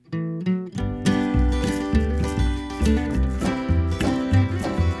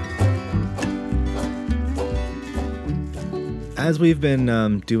As we've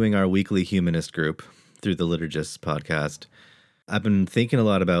been doing our weekly humanist group through the Liturgists podcast, I've been thinking a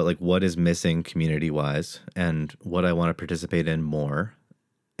lot about like what is missing community-wise and what I want to participate in more.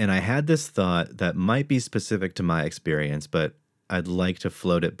 And I had this thought that might be specific to my experience, but I'd like to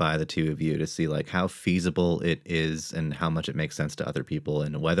float it by the two of you to see like how feasible it is and how much it makes sense to other people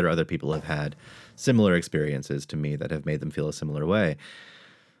and whether other people have had similar experiences to me that have made them feel a similar way.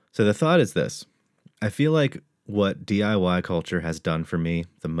 So the thought is this. I feel like what DIY culture has done for me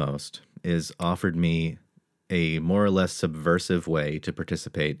the most is offered me a more or less subversive way to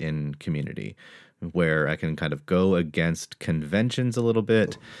participate in community, where I can kind of go against conventions a little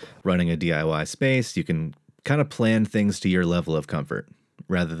bit. Running a DIY space, you can kind of plan things to your level of comfort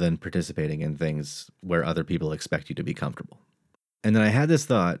rather than participating in things where other people expect you to be comfortable. And then I had this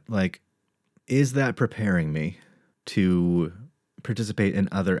thought, like, is that preparing me to participate in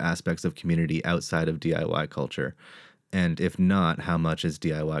other aspects of community outside of DIY culture? And if not, how much is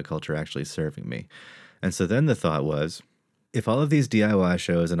DIY culture actually serving me? And so then the thought was, if all of these DIY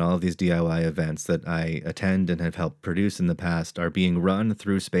shows and all of these DIY events that I attend and have helped produce in the past are being run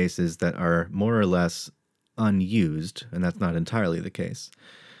through spaces that are more or less unused, and that's not entirely the case,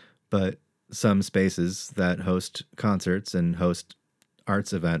 but some spaces that host concerts and host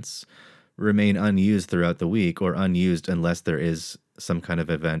arts events remain unused throughout the week, or unused unless there is some kind of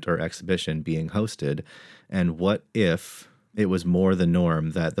event or exhibition being hosted. And what if it was more the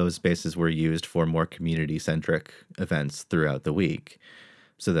norm that those spaces were used for more community-centric events throughout the week,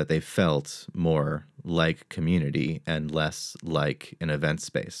 so that they felt more like community and less like an event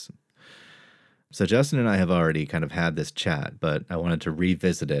space? So Justin and I have already kind of had this chat, but I wanted to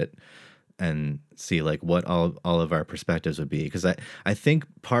revisit it and see like what all of our perspectives would be. Because I think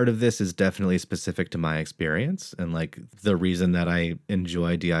part of this is definitely specific to my experience, and like the reason that I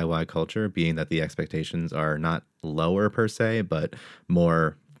enjoy DIY culture being that the expectations are not lower per se, but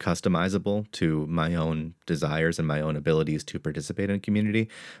more customizable to my own desires and my own abilities to participate in community.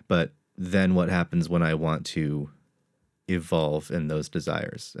 But then what happens when I want to evolve in those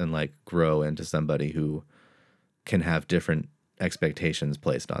desires and like grow into somebody who can have different expectations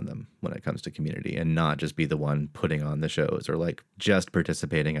placed on them when it comes to community and not just be the one putting on the shows or like just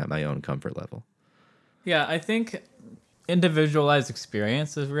participating at my own comfort level? Yeah, I think individualized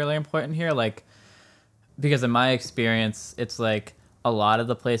experience is really important here. Like, because in my experience, it's like a lot of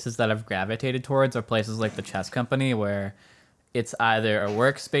the places that I've gravitated towards are places like the Chess Company, where it's either a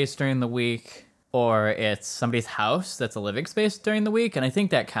workspace during the week or it's somebody's house that's a living space during the week. And I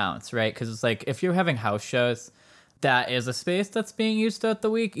think that counts, right? Because it's like if you're having house shows, that is a space that's being used throughout the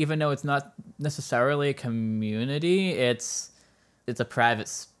week, even though it's not necessarily a community. It's a private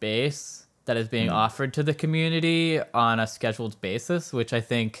space that is being offered to the community on a scheduled basis, which I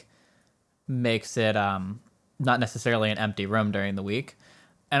think makes it not necessarily an empty room during the week.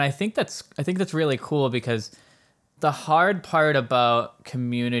 And I think that's really cool, because the hard part about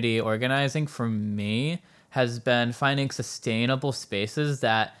community organizing for me has been finding sustainable spaces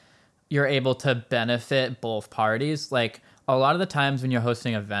that you're able to benefit both parties. Like a lot of the times when you're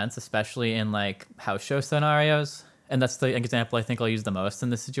hosting events, especially in like house show scenarios, and that's the example I think I'll use the most in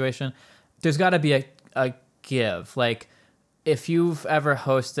this situation, there's got to be a give. Like if you've ever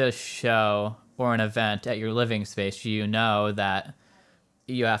hosted a show or an event at your living space, you know that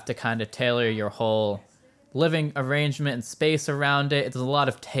you have to kind of tailor your whole living arrangement and space around it. It's a lot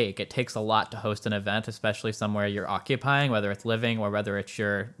of take. It takes a lot to host an event, especially somewhere you're occupying, whether it's living or whether it's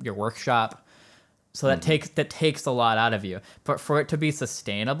your workshop. So that takes a lot out of you. But for it to be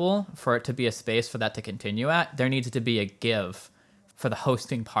sustainable, for it to be a space for that to continue at, there needs to be a give for the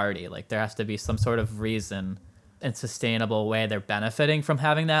hosting party. Like there has to be some sort of reason and sustainable way they're benefiting from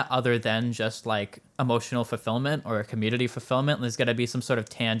having that, other than just like emotional fulfillment or community fulfillment. There's got to be some sort of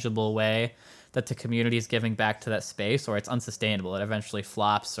tangible way that the community is giving back to that space, or it's unsustainable. It eventually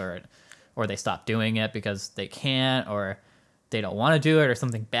flops, or they stop doing it because they can't, or they don't want to do it, or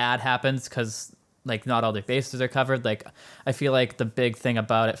something bad happens because like not all their bases are covered. Like I feel like the big thing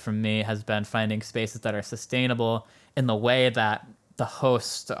about it for me has been finding spaces that are sustainable in the way that the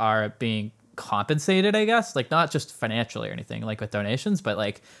hosts are being compensated, I guess, like not just financially or anything like with donations, but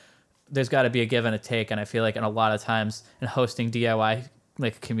like there's got to be a give and a take. And I feel like in a lot of times in hosting DIY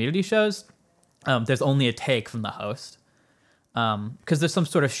like community shows, there's only a take from the host, because there's some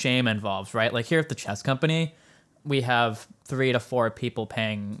sort of shame involved, right? Like here at the Chess Company, we have 3 to 4 people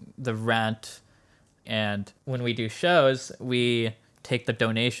paying the rent, and when we do shows, we take the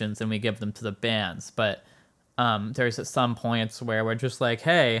donations and we give them to the bands. But there's at some points where we're just like,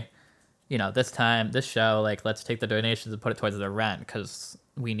 hey, you know, this show, like let's take the donations and put it towards the rent because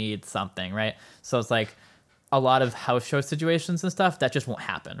we need something, right? So it's like a lot of house show situations and stuff, that just won't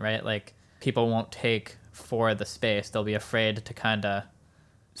happen, right? Like people won't take for the space. They'll be afraid to kind of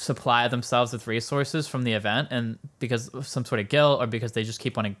supply themselves with resources from the event, and because of some sort of guilt or because they just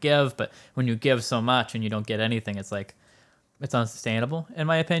keep wanting to give. But when you give so much and you don't get anything, it's like, it's unsustainable in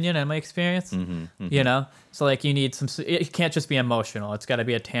my opinion and my experience. You know, so like you need some, it can't just be emotional, it's got to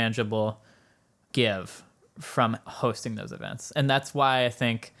be a tangible give from hosting those events. And that's why I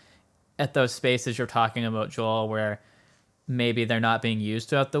think at those spaces you're talking about, Joel, where maybe they're not being used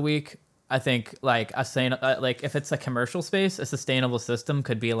throughout the week, I think like like if it's a commercial space, a sustainable system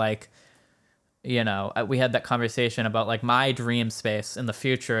could be like, you know, we had that conversation about like my dream space in the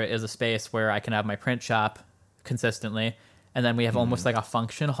future is a space where I can have my print shop consistently. And then we have almost like a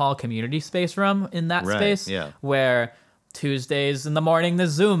function hall community space room in that space, where Tuesdays in the morning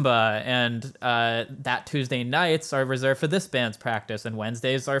there's Zumba, and that Tuesday nights are reserved for this band's practice, and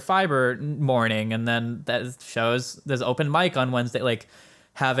Wednesdays are fiber morning, and then that shows there's open mic on Wednesday. Like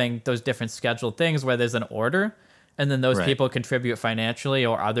having those different scheduled things where there's an order, and then those people contribute financially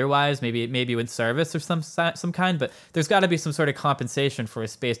or otherwise, maybe with service or some kind. But there's got to be some sort of compensation for a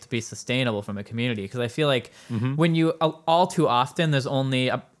space to be sustainable from a community, because I feel like when you all too often there's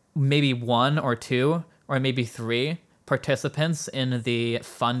only maybe one or two or maybe three participants in the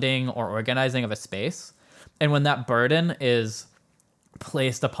funding or organizing of a space, and when that burden is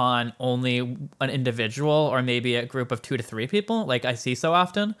placed upon only an individual or maybe a group of 2 to 3 people, like I see so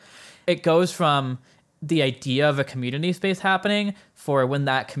often, it goes from the idea of a community space happening, for when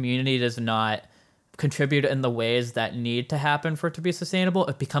that community does not contribute in the ways that need to happen for it to be sustainable,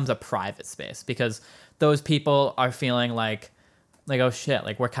 it becomes a private space, because those people are feeling like, oh shit,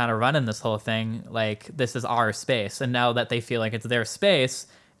 like we're kind of running this whole thing, like this is our space. And now that they feel like it's their space,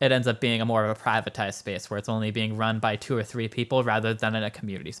 it ends up being a more of a privatized space where it's only being run by 2 or 3 people rather than in a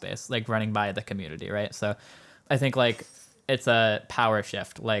community space, like running by the community, right? So I think like it's a power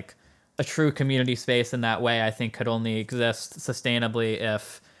shift. Like a true community space in that way, I think could only exist sustainably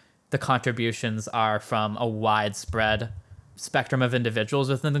if the contributions are from a widespread spectrum of individuals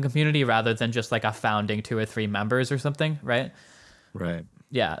within the community rather than just like a founding 2 or 3 members or something, right? Right.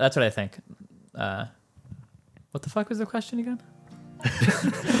 Yeah, that's what I think. What the fuck was the question again?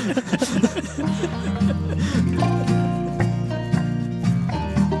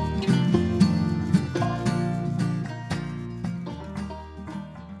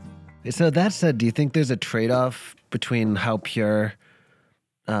 So that said, do you think there's a trade-off between how pure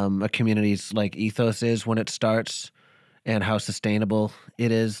a community's like ethos is when it starts and how sustainable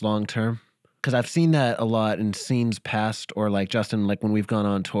it is long term? Because I've seen that a lot in scenes past, or like Justin, like when we've gone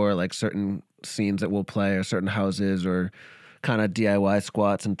on tour, like certain scenes that we'll play or certain houses or kind of DIY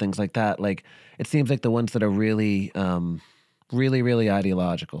squats and things like that. Like it seems like the ones that are really, really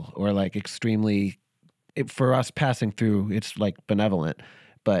ideological or like extremely, for us passing through, it's like benevolent.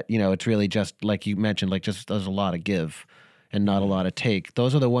 But, you know, it's really just like you mentioned, like just there's a lot of give and not a lot of take.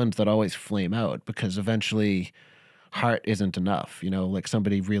 Those are the ones that always flame out, because eventually heart isn't enough. You know, like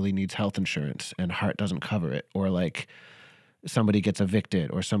somebody really needs health insurance and heart doesn't cover it. Or like somebody gets evicted,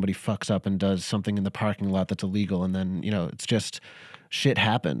 or somebody fucks up and does something in the parking lot that's illegal. And then, you know, it's just shit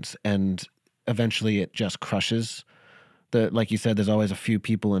happens. And eventually it just crushes. Like you said, there's always a few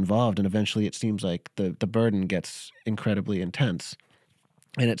people involved. And eventually it seems like the burden gets incredibly intense.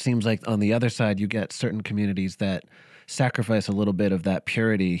 And it seems like on the other side, you get certain communities that sacrifice a little bit of that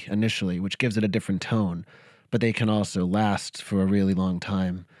purity initially, which gives it a different tone, but they can also last for a really long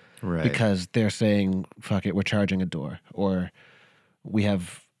time, right? Because they're saying, fuck it, we're charging a door, or we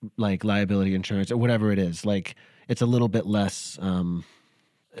have like liability insurance or whatever it is. Like it's a little bit less,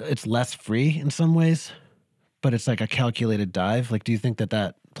 it's less free in some ways, but it's like a calculated dive. Like, do you think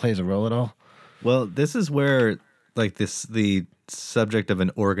that plays a role at all? Well, this is where like the subject of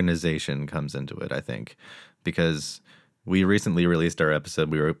an organization comes into it, I think, because we recently released our episode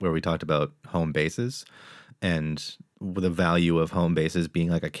where we talked about home bases and the value of home bases being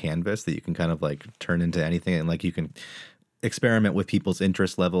like a canvas that you can kind of like turn into anything, and like you can experiment with people's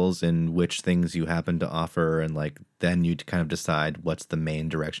interest levels and which things you happen to offer, and like then you kind of decide what's the main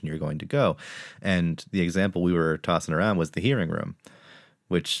direction you're going to go. And the example we were tossing around was the Hearing Room,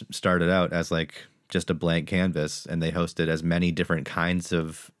 which started out as like just a blank canvas, and they hosted as many different kinds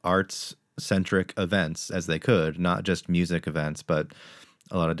of arts centric events as they could, not just music events, but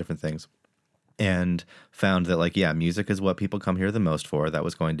a lot of different things. And found that like, yeah, music is what people come here the most for. That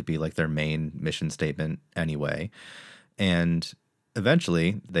was going to be like their main mission statement anyway. And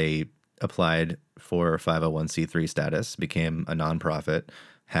eventually they applied for 501c3 status, became a nonprofit,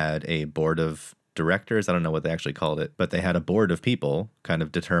 had a board of directors. I don't know what they actually called it, but they had a board of people kind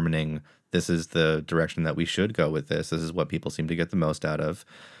of determining this is the direction that we should go with this. This is what people seem to get the most out of.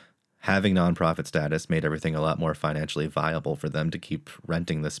 Having nonprofit status made everything a lot more financially viable for them to keep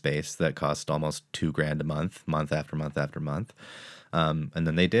renting the space that cost almost $2,000 a month, month after month after month. And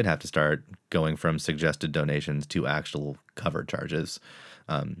then they did have to start going from suggested donations to actual cover charges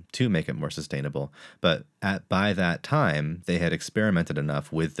to make it more sustainable. But by that time, they had experimented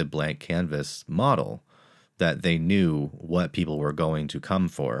enough with the blank canvas model that they knew what people were going to come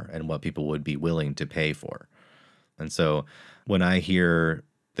for and what people would be willing to pay for. And so when I hear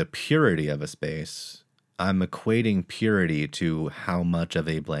the purity of a space, I'm equating purity to how much of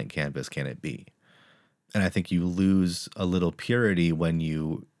a blank canvas can it be. And I think you lose a little purity when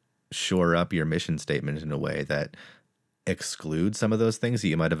you shore up your mission statement in a way that excludes some of those things that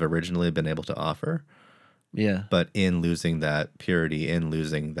you might have originally been able to offer. Yeah. But in losing that purity, in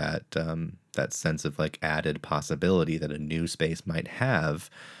losing that that sense of like added possibility that a new space might have,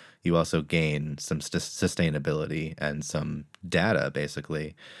 you also gain some sustainability and some data,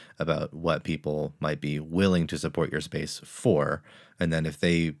 basically, about what people might be willing to support your space for. And then if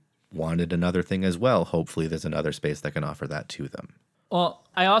they wanted another thing as well, hopefully there's another space that can offer that to them. Well,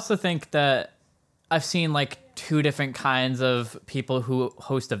 I also think that I've seen like two different kinds of people who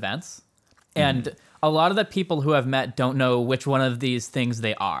host events. And a lot of the people who I've met don't know which one of these things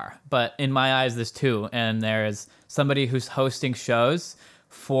they are. But in my eyes, there's two. And there's somebody who's hosting shows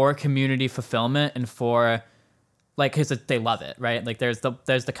for community fulfillment and for like, cause they love it, right? Like there's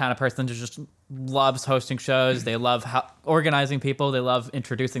the kind of person who just loves hosting shows. They love organizing people. They love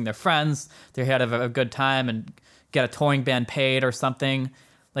introducing their friends. They're here to have a good time and get a touring band paid or something.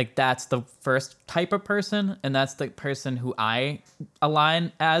 Like that's the first type of person. And that's the person who I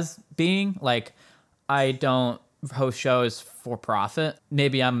align as being. Like I don't host shows for profit.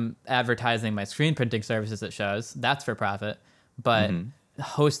 Maybe I'm advertising my screen printing services at shows. That's for profit. But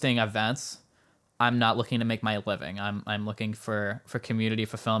hosting events, I'm not looking to make my living. I'm looking for community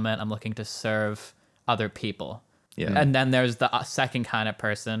fulfillment. I'm looking to serve other people. Yeah. And then there's the second kind of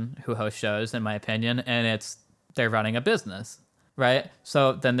person who hosts shows, in my opinion, and they're running a business, right?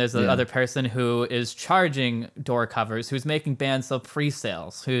 So then there's the other person who is charging door covers, who's making bands sell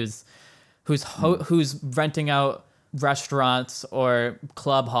pre-sales, who's renting out restaurants or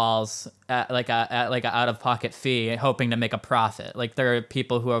club halls at like a out of pocket fee, hoping to make a profit. Like there are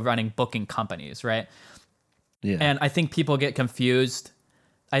people who are running booking companies, right? Yeah. And I think people get confused.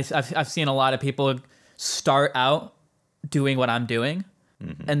 I've seen a lot of people start out doing what I'm doing,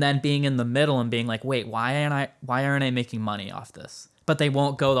 and then being in the middle and being like, wait, why aren't I making money off this? But they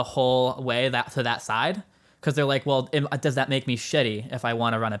won't go the whole way to that side. Because they're like, well, does that make me shitty if I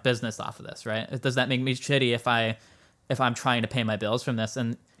want to run a business off of this, right? Does that make me shitty if I'm trying to pay my bills from this?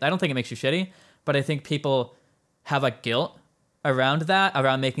 And I don't think it makes you shitty, but I think people have a guilt around that,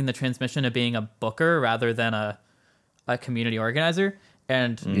 around making the transmission of being a booker rather than a community organizer.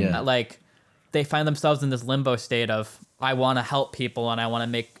 And like they find themselves in this limbo state of, I want to help people and I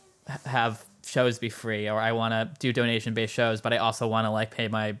want to have shows be free, or I want to do donation-based shows, but I also want to like pay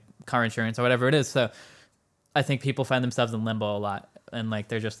my car insurance or whatever it is. So I think people find themselves in limbo a lot, and like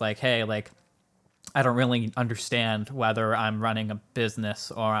they're just like, hey, like I don't really understand whether I'm running a business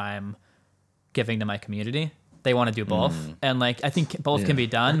or I'm giving to my community. They want to do both, and like I think both can be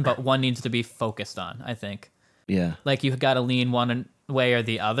done, but one needs to be focused on. I think, like you got to lean one way or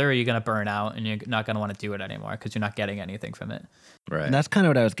the other, or you're gonna burn out and you're not gonna want to do it anymore because you're not getting anything from it. Right. And that's kind of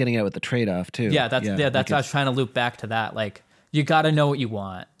what I was getting at with the trade-off too. Yeah, that's I was trying to loop back to that. Like you got to know what you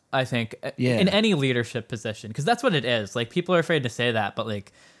want. I think in any leadership position, because that's what it is. Like people are afraid to say that, but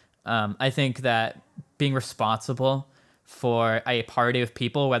like I think that being responsible for a party of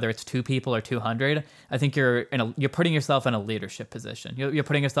people, whether it's 2 people or 200, I think you're putting yourself in a leadership position. You're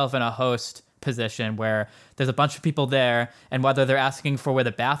putting yourself in a host position where there's a bunch of people there, and whether they're asking for where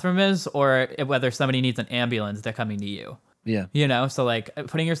the bathroom is or whether somebody needs an ambulance, they're coming to you. Yeah. You know, so like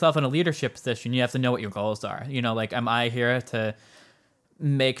putting yourself in a leadership position, you have to know what your goals are. You know, like am I here to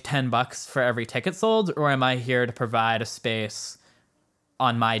make $10 for every ticket sold, or am I here to provide a space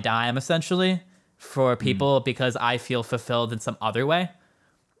on my dime essentially for people because I feel fulfilled in some other way?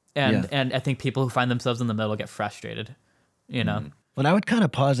 And I think people who find themselves in the middle get frustrated, you know. Well, I would kind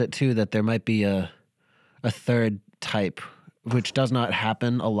of posit too that there might be a third type, which does not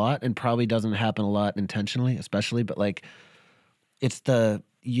happen a lot and probably doesn't happen a lot intentionally, especially, but like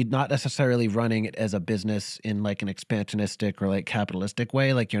you're not necessarily running it as a business in like an expansionistic or like capitalistic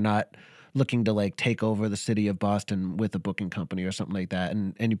way. Like you're not looking to like take over the city of Boston with a booking company or something like that.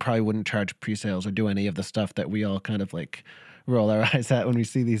 And you probably wouldn't charge pre-sales or do any of the stuff that we all kind of like roll our eyes at when we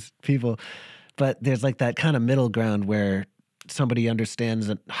see these people. But there's like that kind of middle ground where somebody understands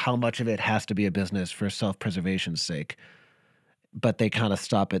that how much of it has to be a business for self-preservation's sake, but they kind of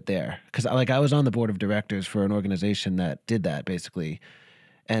stop it there. Because like I was on the board of directors for an organization that did that basically,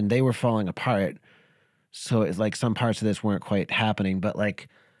 and they were falling apart. So it's like some parts of this weren't quite happening, but like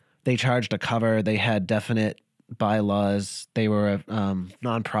they charged a cover, they had definite bylaws, they were a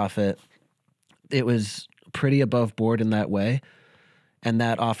nonprofit. It was pretty above board in that way, and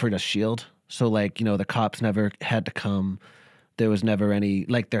that offered a shield. So like, you know, the cops never had to come. There was never any,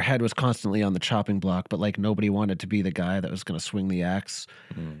 like their head was constantly on the chopping block, but like nobody wanted to be the guy that was going to swing the axe.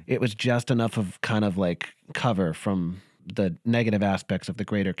 It was just enough of kind of like cover from the negative aspects of the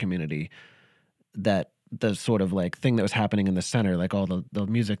greater community that the sort of like thing that was happening in the center, like all the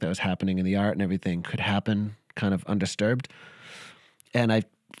music that was happening and the art and everything could happen kind of undisturbed. And I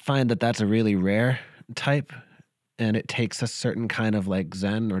find that that's a really rare type, and it takes a certain kind of like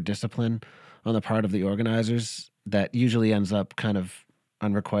zen or discipline on the part of the organizers that usually ends up kind of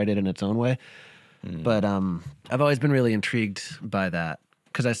unrequited in its own way. But I've always been really intrigued by that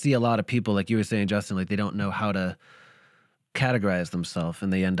because I see a lot of people, like you were saying, Justin, like they don't know how to categorize themselves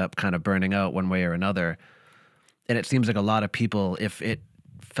and they end up kind of burning out one way or another. And it seems like a lot of people, if it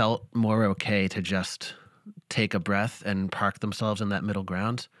felt more okay to just take a breath and park themselves in that middle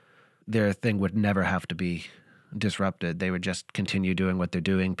ground, their thing would never have to be disrupted. They would just continue doing what they're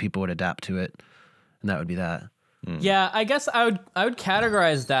doing. People would adapt to it, and that would be that. Yeah, I guess I would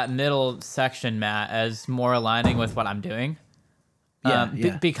categorize that middle section, Matt, as more aligning with what I'm doing.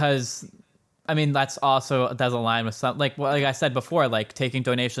 Because I mean that also does align with some like I said before, like taking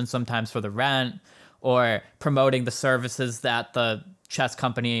donations sometimes for the rent or promoting the services that the chess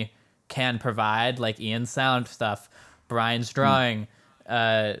company can provide, like Ian's sound stuff, Brian's drawing,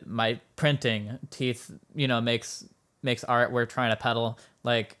 my printing, Teeth, you know, makes art we're trying to peddle.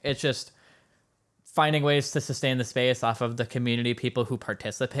 Like it's just finding ways to sustain the space off of the community people who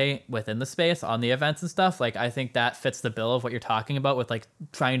participate within the space on the events and stuff. Like I think that fits the bill of what you're talking about with like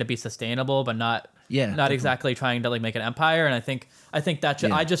trying to be sustainable but not exactly trying to like make an empire. And I think that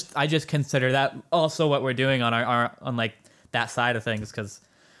I just consider that also what we're doing on our on like that side of things, because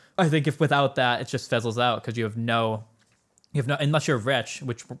I think if without that it just fizzles out because you have no unless you're rich,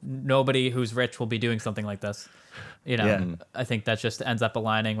 which nobody who's rich will be doing something like this. You know, I think that just ends up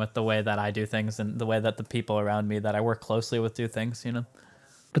aligning with the way that I do things and the way that the people around me that I work closely with do things, you know?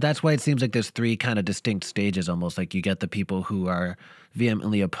 But that's why it seems like there's three kind of distinct stages almost. Like you get the people who are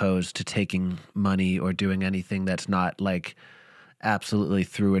vehemently opposed to taking money or doing anything that's not like absolutely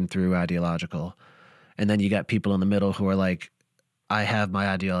through and through ideological. And then you got people in the middle who are like, I have my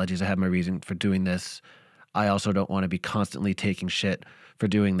ideologies, I have my reason for doing this. I also don't want to be constantly taking shit for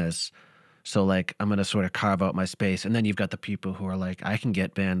doing this. So like, I'm going to sort of carve out my space. And then you've got the people who are like, I can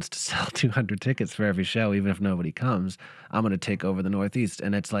get bands to sell 200 tickets for every show, even if nobody comes. I'm going to take over the Northeast.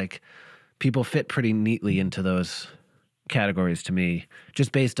 And it's like, people fit pretty neatly into those categories to me,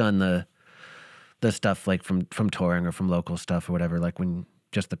 just based on the stuff like from touring or from local stuff or whatever, like when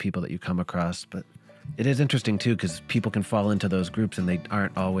just the people that you come across. But it is interesting too, because people can fall into those groups and they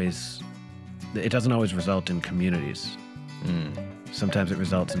aren't always, it doesn't always result in communities. Sometimes it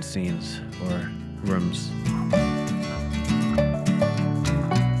results in scenes or rooms.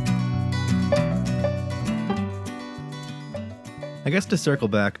 I guess to circle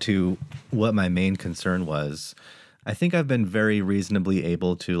back to what my main concern was, I think I've been very reasonably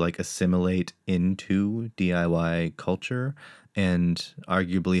able to like assimilate into DIY culture and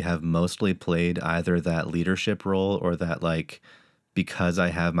arguably have mostly played either that leadership role or that like, because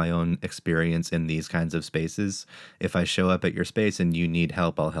I have my own experience in these kinds of spaces, if I show up at your space and you need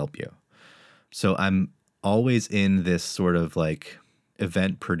help, I'll help you. So I'm always in this sort of like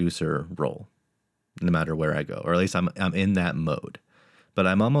event producer role, no matter where I go, or at least I'm in that mode. But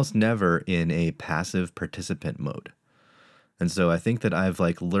I'm almost never in a passive participant mode. And so I think that I've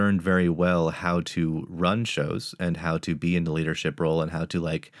like learned very well how to run shows and how to be in the leadership role and how to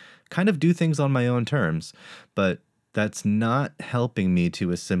like kind of do things on my own terms. But that's not helping me to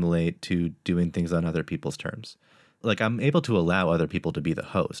assimilate to doing things on other people's terms. Like I'm able to allow other people to be the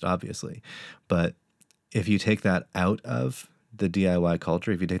host, obviously. But if you take that out of the DIY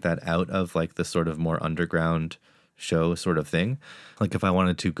culture, if you take that out of like the sort of more underground show sort of thing, like if I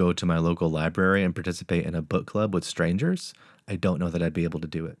wanted to go to my local library and participate in a book club with strangers, I don't know that I'd be able to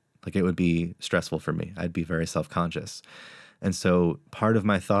do it. Like it would be stressful for me. I'd be very self-conscious. And so part of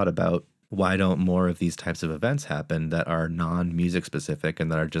my thought about why don't more of these types of events happen that are non-music specific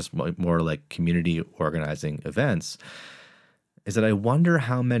and that are just more like community organizing events is that I wonder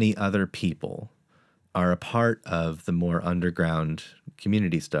how many other people are a part of the more underground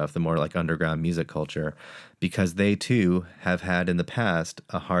community stuff, the more like underground music culture, because they too have had in the past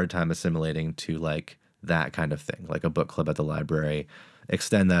a hard time assimilating to like that kind of thing, like a book club at the library.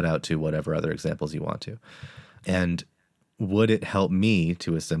 Extend that out to whatever other examples you want to. And would it help me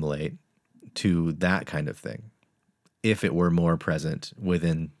to assimilate to that kind of thing if it were more present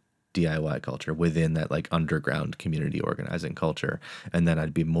within DIY culture, within that like underground community organizing culture? And then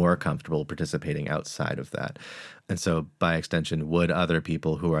I'd be more comfortable participating outside of that. And so by extension, would other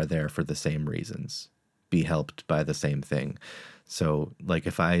people who are there for the same reasons be helped by the same thing? So like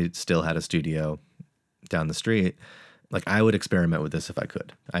if I still had a studio down the street, like I would experiment with this if I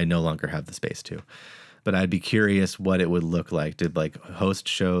could. I no longer have the space to. But I'd be curious what it would look like to like host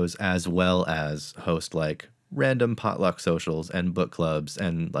shows as well as host like random potluck socials and book clubs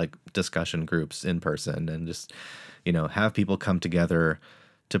and like discussion groups in person, and just, you know, have people come together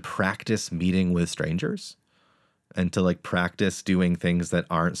to practice meeting with strangers and to like practice doing things that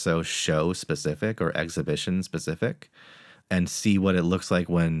aren't so show specific or exhibition specific, and see what it looks like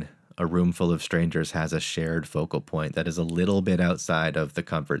when a room full of strangers has a shared focal point that is a little bit outside of the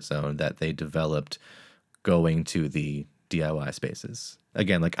comfort zone that they developed going to the DIY spaces.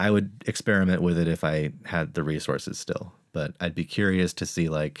 Again, like I would experiment with it if I had the resources still, but I'd be curious to see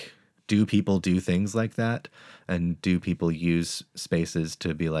like, do people do things like that? And do people use spaces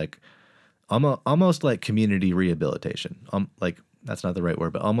to be like, almost like community rehabilitation? Like that's not the right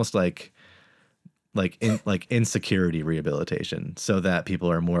word, but almost like insecurity rehabilitation, so that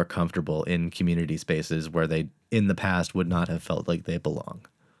people are more comfortable in community spaces where they in the past would not have felt like they belong.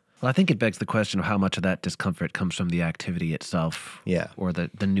 Well, I think it begs the question of how much of that discomfort comes from the activity itself, Yeah, or the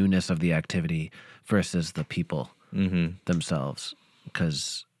newness of the activity versus the people themselves.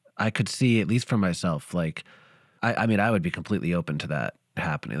 Because I could see, at least for myself, like, I mean, I would be completely open to that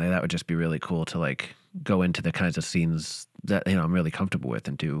happening. Like, that would just be really cool to like go into the kinds of scenes that, you know, I'm really comfortable with,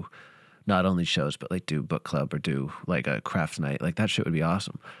 and do not only shows, but like do book club or do like a crafts night. Like that shit would be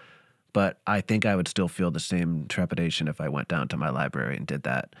awesome. But I think I would still feel the same trepidation if I went down to my library and did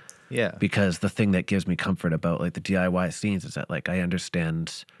that. yeah, Because the thing that gives me comfort about like the DIY scenes is that like I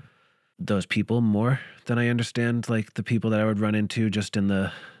understand those people more than I understand like the people that I would run into just in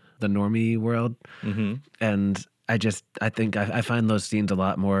the normie world. And I think I find those scenes a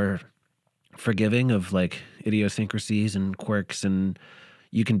lot more forgiving of like idiosyncrasies and quirks, and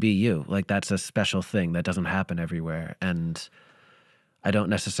you can be you. Like that's a special thing that doesn't happen everywhere. And I don't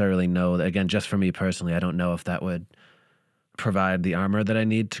necessarily know that, again, just for me personally, I don't know if that would provide the armor that I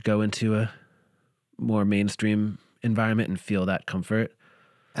need to go into a more mainstream environment and feel that comfort.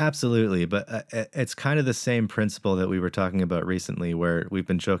 absolutely. But it's kind of the same principle that we were talking about recently, where we've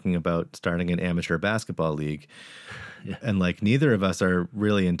been joking about starting an amateur basketball league. Yeah. And like neither of us are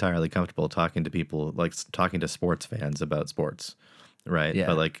really entirely comfortable talking to people, like talking to sports fans about sports. Right. Yeah.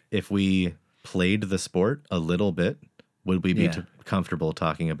 But like if we played the sport a little bit, would we be Yeah. comfortable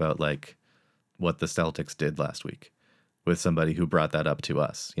talking about like what the Celtics did last week with somebody who brought that up to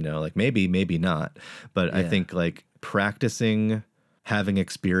us? You know, like maybe not. But I Yeah. think like practicing having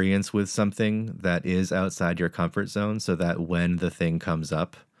experience with something that is outside your comfort zone, so that when the thing comes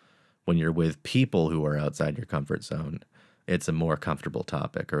up, when you're with people who are outside your comfort zone, it's a more comfortable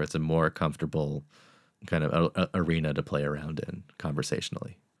topic, or it's a more comfortable kind of arena to play around in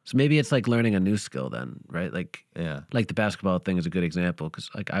conversationally. So maybe it's like learning a new skill then, right? Like, Yeah. like the basketball thing is a good example, because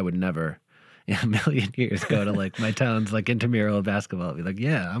like I would never in a million years go to like my town's like intramural basketball and be like,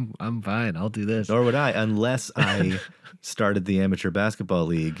 yeah, I'm fine, I'll do this. Nor would I, unless I started the amateur basketball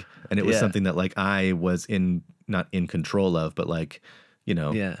league and it was Yeah. something that like I was not in control of, but like, you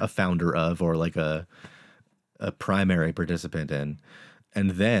know, Yeah. a founder of, or like a primary participant in,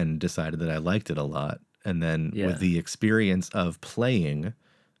 and then decided that I liked it a lot. And then Yeah. with the experience of playing,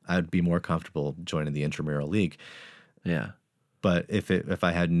 I'd be more comfortable joining the intramural league. Yeah. But if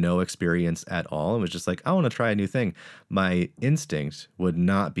I had no experience at all and was just like, I want to try a new thing, my instinct would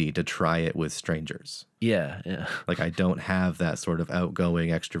not be to try it with strangers. Yeah. Yeah. Like I don't have that sort of outgoing,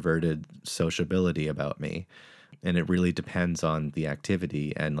 extroverted sociability about me. And it really depends on the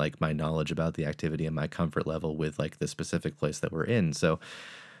activity and like my knowledge about the activity and my comfort level with like the specific place that we're in. So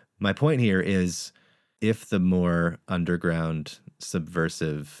my point here is, if the more underground,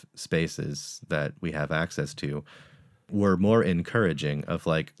 subversive spaces that we have access to were more encouraging of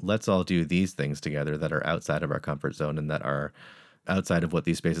like, let's all do these things together that are outside of our comfort zone and that are outside of what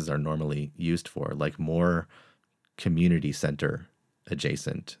these spaces are normally used for, like more community center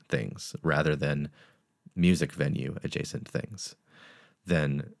adjacent things rather than music venue adjacent things,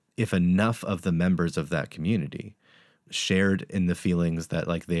 then if enough of the members of that community shared in the feelings that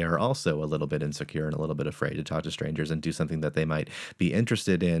like they are also a little bit insecure and a little bit afraid to talk to strangers and do something that they might be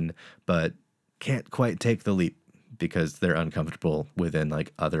interested in, but can't quite take the leap because they're uncomfortable within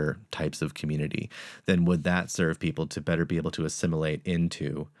like other types of community, then would that serve people to better be able to assimilate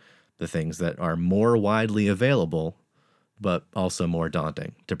into the things that are more widely available, but also more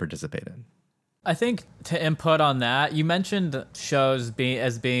daunting to participate in? I think to input on that, you mentioned shows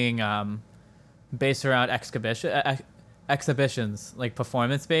being based around exhibitions, like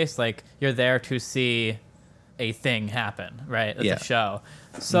performance based, like you're there to see a thing happen, right? It's a show.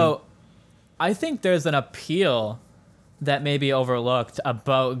 So I think there's an appeal that may be overlooked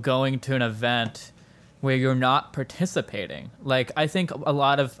about going to an event where you're not participating. Like, I think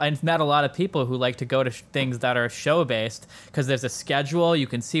I've met a lot of people who like to go to things that are show based because there's a schedule, you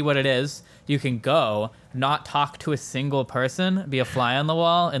can see what it is, you can go, not talk to a single person, be a fly on the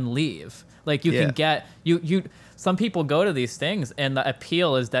wall, and leave. Like, you can get, some people go to these things and the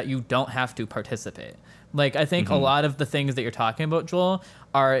appeal is that you don't have to participate. Like, I think a lot of the things that you're talking about, Joel,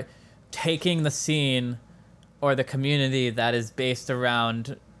 are taking the scene or the community that is based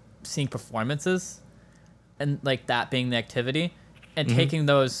around seeing performances and like that being the activity and taking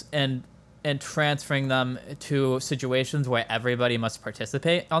those and transferring them to situations where everybody must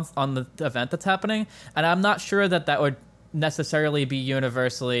participate on the event that's happening. And I'm not sure that would necessarily be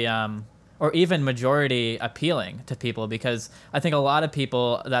universally or even majority appealing to people, because I think a lot of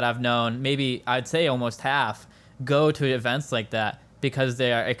people that I've known, maybe I'd say almost half, go to events like that because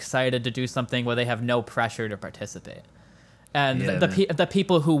they are excited to do something where they have no pressure to participate. And the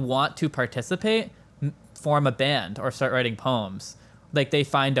people who want to participate form a band or start writing poems. Like, they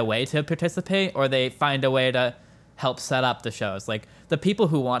find a way to participate, or they find a way to help set up the shows. Like, the people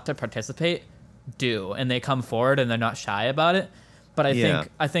who want to participate do, and they come forward and they're not shy about it. But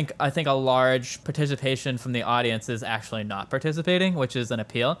I think a large participation from the audience is actually not participating, which is an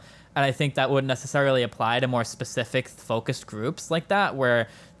appeal. And I think that wouldn't necessarily apply to more specific focused groups like that, where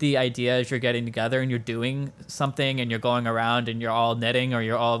the idea is you're getting together and you're doing something and you're going around and you're all knitting or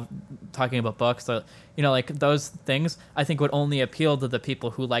you're all talking about books. So, like those things, I think would only appeal to the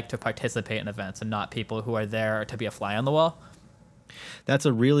people who like to participate in events and not people who are there to be a fly on the wall. That's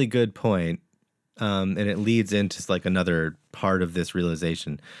a really good point. And it leads into like another part of this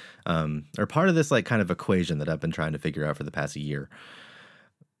realization, or part of this like kind of equation that I've been trying to figure out for the past year,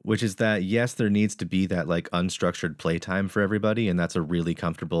 which is that, yes, there needs to be that like unstructured playtime for everybody. And that's a really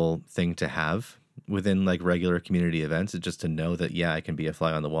comfortable thing to have within like regular community events. It's just to know that, yeah, I can be a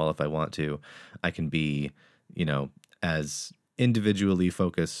fly on the wall if I want to. I can be, as individually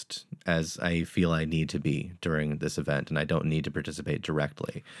focused as I feel I need to be during this event. And I don't need to participate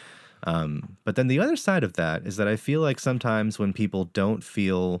directly. But then the other side of that is that I feel like sometimes when people don't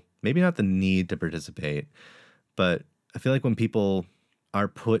feel, maybe not the need to participate, but I feel like when people are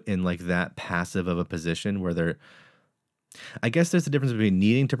put in like that passive of a position where I guess there's a difference between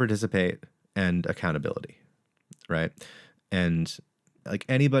needing to participate and accountability, right? And like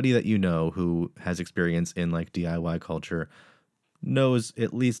anybody that who has experience in like DIY culture knows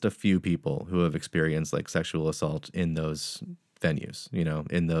at least a few people who have experienced like sexual assault in those venues,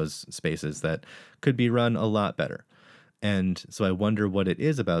 in those spaces that could be run a lot better. And so I wonder what it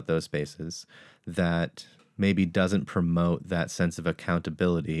is about those spaces that maybe doesn't promote that sense of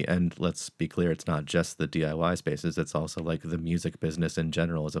accountability. And let's be clear, it's not just the DIY spaces. It's also like the music business in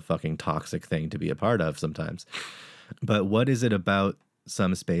general is a fucking toxic thing to be a part of sometimes. But what is it about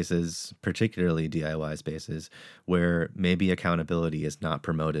some spaces, particularly DIY spaces, where maybe accountability is not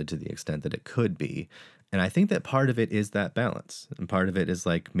promoted to the extent that it could be? And I think that part of it is that balance. And part of it is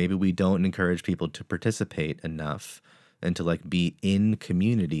like maybe we don't encourage people to participate enough and to like be in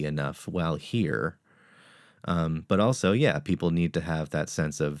community enough while here. But also, yeah, people need to have that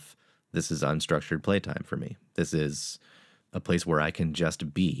sense of this is unstructured playtime for me. This is a place where I can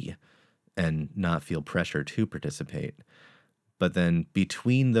just be and not feel pressure to participate. But then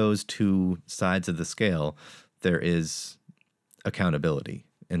between those two sides of the scale, there is accountability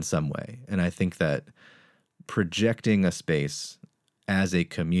in some way. And I think that projecting a space as a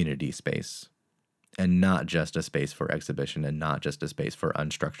community space and not just a space for exhibition and not just a space for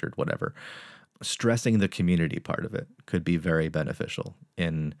unstructured whatever, stressing the community part of it could be very beneficial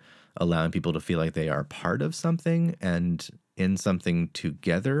in allowing people to feel like they are part of something and in something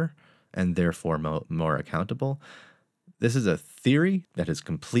together and therefore more accountable. This is a theory that is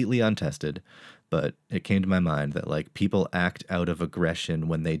completely untested, but it came to my mind that like people act out of aggression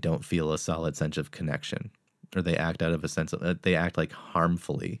when they don't feel a solid sense of connection, or they act out of a sense of, they act like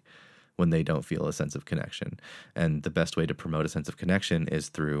harmfully when they don't feel a sense of connection. And the best way to promote a sense of connection is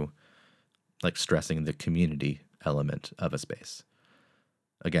through like stressing the community element of a space.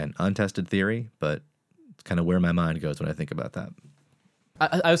 Again, untested theory, but it's kind of where my mind goes when I think about that.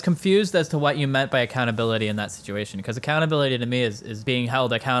 I was confused as to what you meant by accountability in that situation, because accountability to me is being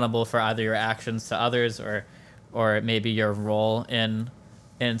held accountable for either your actions to others or maybe your role in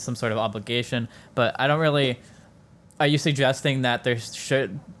some sort of obligation. But I don't really. Are you suggesting that there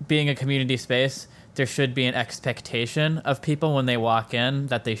should, being a community space, there should be an expectation of people when they walk in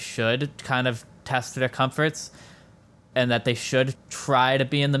that they should kind of test their comforts and that they should try to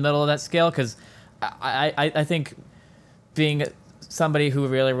be in the middle of that scale? Because I think being somebody who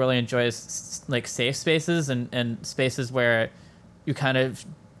really, really enjoys like safe spaces and spaces where you kind of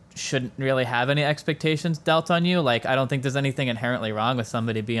shouldn't really have any expectations dealt on you, like I don't think there's anything inherently wrong with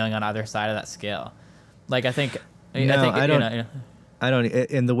somebody being on either side of that scale. Like I don't.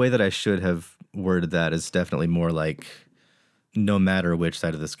 In the way that I should have worded that is definitely more like, no matter which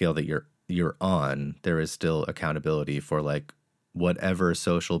side of the scale that you're on, there is still accountability for like whatever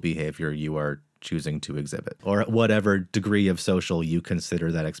social behavior you are choosing to exhibit, or whatever degree of social you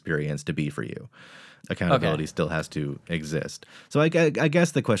consider that experience to be for you. Accountability still has to exist. So I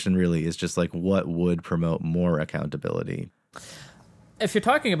guess the question really is just like, what would promote more accountability? If you're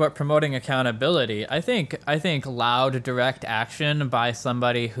talking about promoting accountability, I think loud, direct action by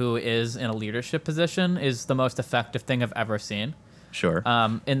somebody who is in a leadership position is the most effective thing I've ever seen. Sure.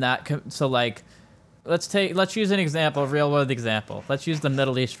 So like, let's use an example, a real world example. Let's use the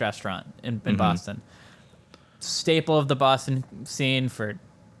Middle East restaurant in Boston. Staple of the Boston scene for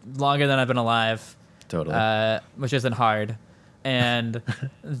longer than I've been alive. Totally. Which isn't hard. And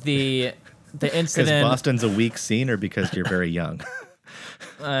the incident. Because Boston's a weak scene, or because you're very young?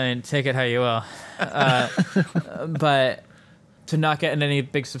 I mean, take it how you will. But to not get into any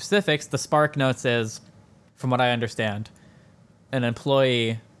big specifics, the Spark Notes is, from what I understand, an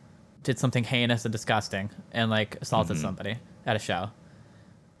employee did something heinous and disgusting and like assaulted somebody at a show.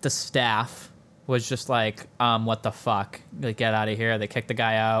 The staff was just like, what the fuck? Like, get out of here. They kicked the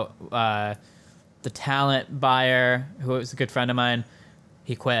guy out. The talent buyer, who was a good friend of mine,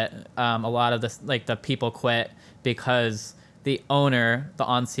 he quit. A lot of the people quit because the owner, the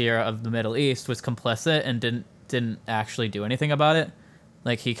Ansier of the Middle East, was complicit and didn't actually do anything about it.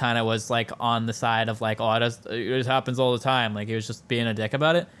 Like, he kind of was like on the side of like, oh, it happens all the time. Like, he was just being a dick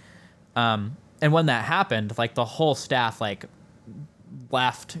about it. And when that happened, like the whole staff like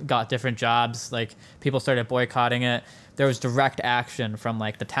left, got different jobs. Like, people started boycotting it. There was direct action from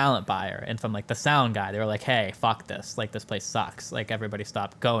like the talent buyer and from like the sound guy. They were like, hey, fuck this. Like, this place sucks. Like, everybody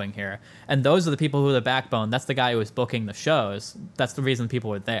stop going here. And those are the people who are the backbone. That's the guy who was booking the shows. That's the reason people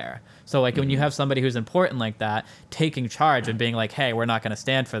were there. So like when you have somebody who's important like that taking charge and being like, hey, we're not going to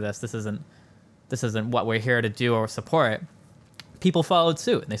stand for this. This isn't what we're here to do or support. People followed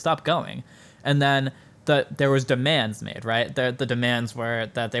suit and they stopped going. And then there was demands made, right? The demands were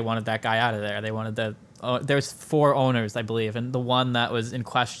that they wanted that guy out of there. They wanted there's 4 owners, I believe, and the one that was in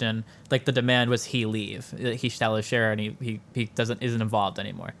question, like the demand was he leave, he sell his share, and he isn't involved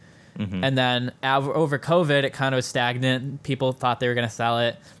anymore. And then over COVID, it kind of was stagnant. People thought they were going to sell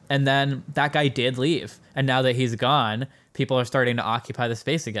it, and then that guy did leave, and now that he's gone, people are starting to occupy the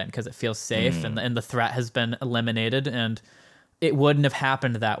space again because it feels safe, and the threat has been eliminated. And it wouldn't have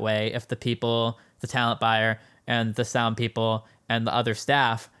happened that way if the people, the talent buyer and the sound people and the other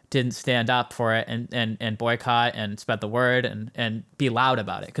staff didn't stand up for it and boycott and spread the word and be loud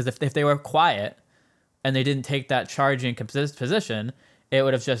about it. Because if they were quiet and they didn't take that charging position, it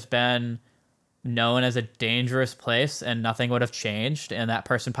would have just been known as a dangerous place and nothing would have changed, and that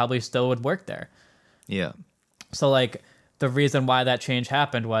person probably still would work there. Yeah. So like the reason why that change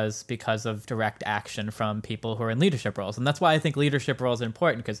happened was because of direct action from people who are in leadership roles. And that's why I think leadership roles are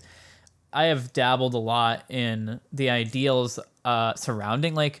important, because I have dabbled a lot in the ideals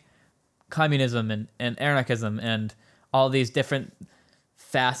surrounding like communism and anarchism and all these different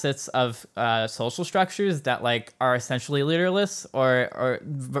facets of social structures that like are essentially leaderless or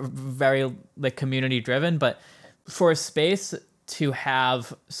very like community driven. But for a space to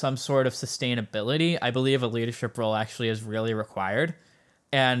have some sort of sustainability, I believe a leadership role actually is really required.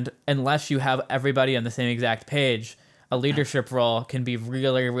 And unless you have everybody on the same exact page, a leadership role can be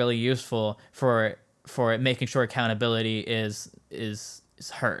really, really useful for making sure accountability is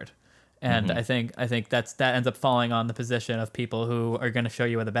heard. And I think that ends up falling on the position of people who are going to show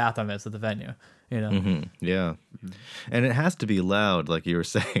you where the bathroom is at the venue, you know? Yeah. And it has to be loud, like you were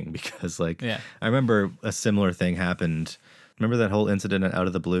saying, because like, I remember a similar thing happened. Remember that whole incident at Out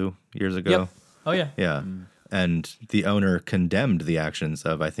of the Blue years ago? Yep. Oh yeah. Yeah. And the owner condemned the actions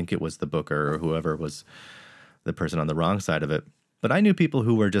of, I think it was the booker or whoever was the person on the wrong side of it. But I knew people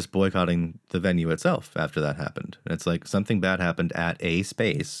who were just boycotting the venue itself after that happened. And it's like something bad happened at a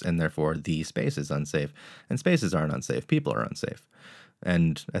space, and therefore the space is unsafe. And spaces aren't unsafe. People are unsafe.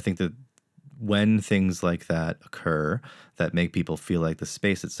 And I think that when things like that occur that make people feel like the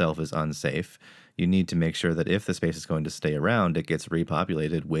space itself is unsafe, you need to make sure that if the space is going to stay around, it gets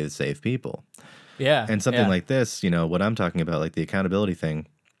repopulated with safe people. Yeah. And something like this, what I'm talking about, like the accountability thing,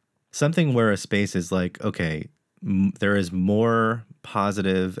 something where a space is like, okay, there is more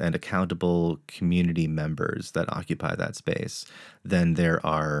positive and accountable community members that occupy that space than there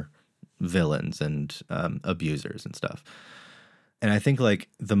are villains and abusers and stuff. And I think like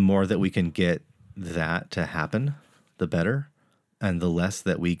the more that we can get that to happen, the better. And the less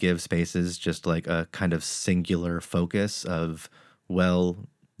that we give spaces just like a kind of singular focus of, well,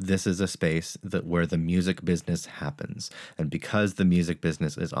 this is a space where the music business happens. And because the music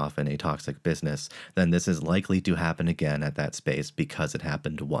business is often a toxic business, then this is likely to happen again at that space because it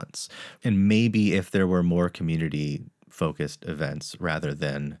happened once. And maybe if there were more community-focused events rather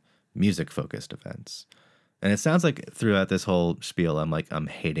than music-focused events. And it sounds like throughout this whole spiel, I'm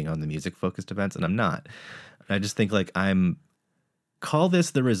hating on the music-focused events, and I'm not. I just think like call this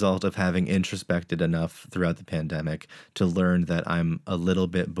the result of having introspected enough throughout the pandemic to learn that I'm a little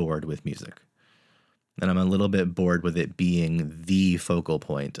bit bored with music. And I'm a little bit bored with it being the focal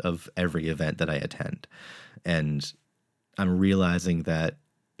point of every event that I attend. And I'm realizing that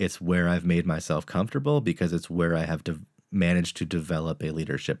it's where I've made myself comfortable because it's where I have managed to develop a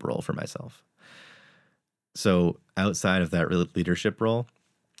leadership role for myself. So outside of that leadership role,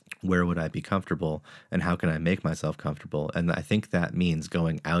 where would I be comfortable and how can I make myself comfortable? And I think that means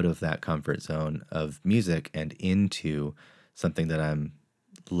going out of that comfort zone of music and into something that I'm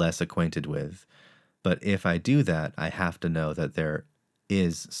less acquainted with. But if I do that, I have to know that there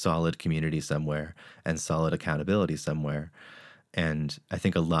is solid community somewhere and solid accountability somewhere. And I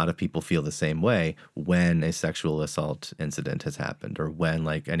think a lot of people feel the same way when a sexual assault incident has happened or when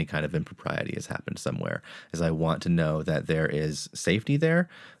like any kind of impropriety has happened somewhere, is I want to know that there is safety there,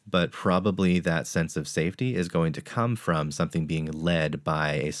 but probably that sense of safety is going to come from something being led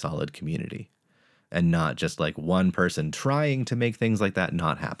by a solid community and not just like one person trying to make things like that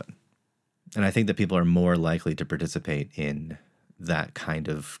not happen. And I think that people are more likely to participate in that kind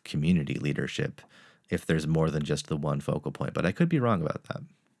of community leadership if there's more than just the one focal point. But I could be wrong about that.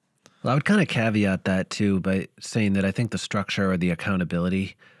 Well, I would kind of caveat that too by saying that I think the structure or the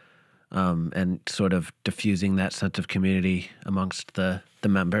accountability and sort of diffusing that sense of community amongst the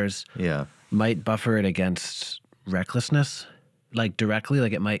members might buffer it against recklessness, like directly.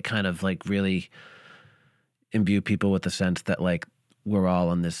 Like it might kind of like really imbue people with the sense that like we're all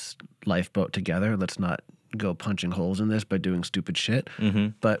on this lifeboat together. Let's not go punching holes in this by doing stupid shit. Mm-hmm.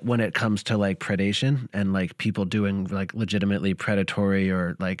 But when it comes to like predation and like people doing like legitimately predatory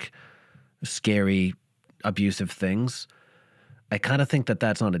or like scary abusive things, I kind of think that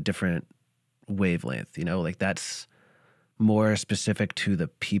that's on a different wavelength, like that's more specific to the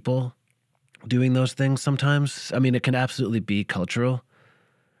people doing those things sometimes. I mean, it can absolutely be cultural.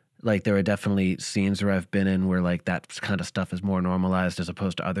 Like there are definitely scenes where I've been in where like that kind of stuff is more normalized as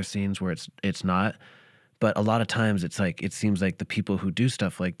opposed to other scenes where it's not. But a lot of times it's like, it seems like the people who do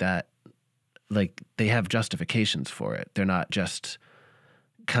stuff like that, like they have justifications for it. They're not just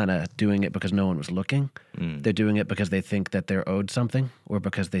kind of doing it because no one was looking. They're doing it because they think that they're owed something or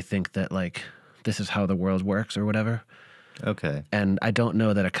because they think that like this is how the world works or whatever. Okay. And I don't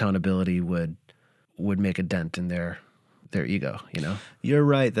know that accountability would make a dent in their ego, You're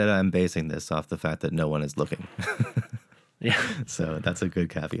right that I'm basing this off the fact that no one is looking. Yeah. So that's a good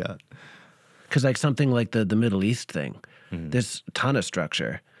caveat. Because like something like the Middle East thing, there's a ton of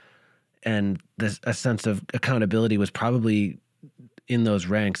structure, and there's a sense of accountability was probably in those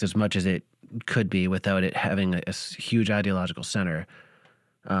ranks as much as it could be without it having a huge ideological center,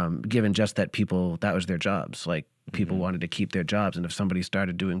 given just that people, that was their jobs. Like people wanted to keep their jobs, and if somebody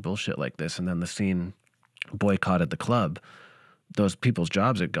started doing bullshit like this and then the scene boycotted the club, those people's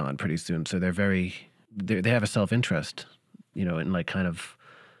jobs are gone pretty soon. So they have a self-interest, in like kind of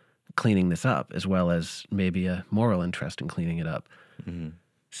cleaning this up, as well as maybe a moral interest in cleaning it up. Mm-hmm.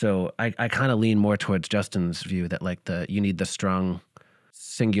 So I kind of lean more towards Justin's view that like you need the strong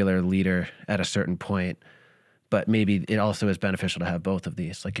singular leader at a certain point, but maybe it also is beneficial to have both of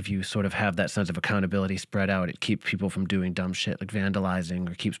these. Like if you sort of have that sense of accountability spread out, it keeps people from doing dumb shit like vandalizing,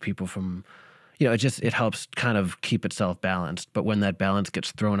 or keeps people from, it helps kind of keep itself balanced. But when that balance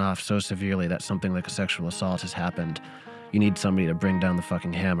gets thrown off so severely that something like a sexual assault has happened, you need somebody to bring down the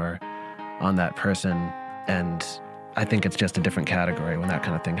fucking hammer on that person. And I think it's just a different category when that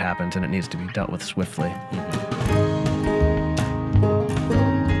kind of thing happens, and it needs to be dealt with swiftly. Mm-hmm.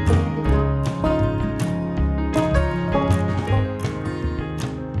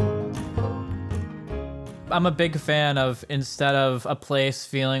 I'm a big fan of, instead of a place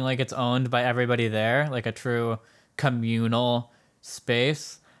feeling like it's owned by everybody there, like a true communal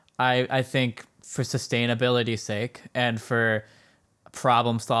space, I think for sustainability's sake and for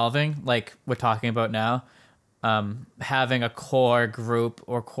problem solving, like we're talking about now, having a core group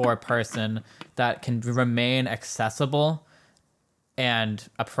or core person that can remain accessible and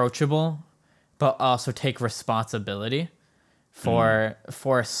approachable, but also take responsibility for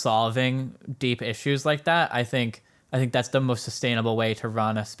solving deep issues like that. I think that's the most sustainable way to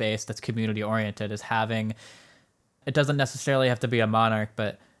run a space that's community oriented, is having, it doesn't necessarily have to be a monarch,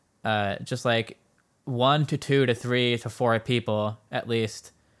 but just like 1 to 2 to 3 to 4 people at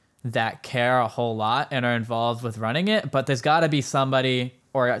least that care a whole lot and are involved with running it. But there's got to be somebody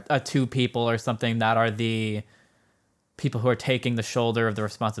or a 2 people or something that are the people who are taking the shoulder of the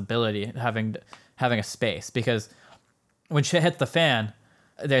responsibility, having a space. Because when shit hits the fan,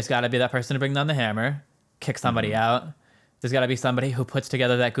 there's got to be that person to bring down the hammer, kick somebody out. There's got to be somebody who puts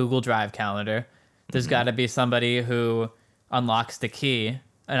together that Google Drive calendar. There's got to be somebody who unlocks the key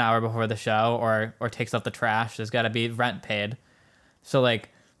an hour before the show or takes out the trash. There's got to be rent paid. So like,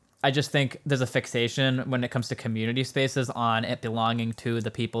 I just think there's a fixation when it comes to community spaces on it belonging to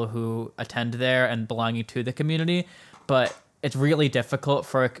the people who attend there and belonging to the community. But it's really difficult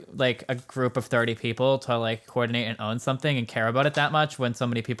for like a group of 30 people to like coordinate and own something and care about it that much when so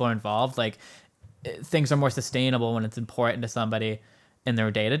many people are involved. Like things are more sustainable when it's important to somebody in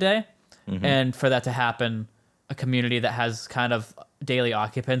their day to day. And for that to happen, a community that has kind of daily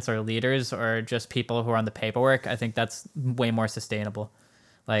occupants or leaders or just people who are on the paperwork, I think that's way more sustainable.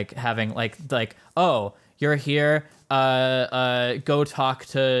 Like having like, oh, you're here, go talk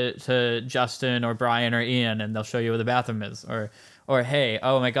to Justin or Brian or Ian and they'll show you where the bathroom is. Or hey,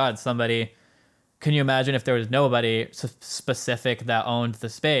 oh my God, somebody, can you imagine if there was nobody specific that owned the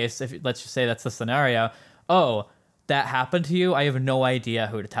space? If let's just say that's the scenario. Oh, that happened to you? I have no idea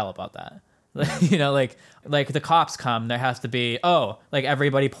who to tell about that. You know, like the cops come, there has to be, oh, like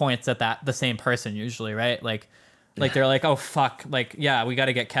everybody points at the same person usually, right? Like they're like, oh fuck, like, yeah, we got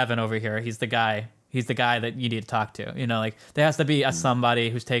to get Kevin over here. He's the guy that you need to talk to. You know, like there has to be somebody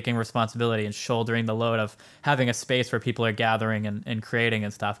who's taking responsibility and shouldering the load of having a space where people are gathering and creating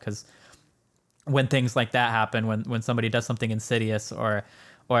and stuff. Because when things like that happen, when somebody does something insidious or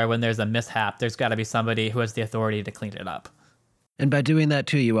when there's a mishap, there's got to be somebody who has the authority to clean it up. And by doing that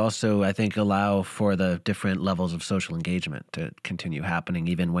too, you also, I think, allow for the different levels of social engagement to continue happening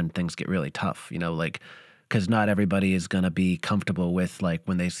even when things get really tough, you know, like, because not everybody is going to be comfortable with, like,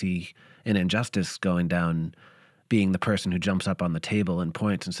 when they see an injustice going down, being the person who jumps up on the table and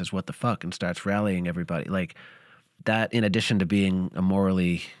points and says, what the fuck, and starts rallying everybody. Like, that, in addition to being a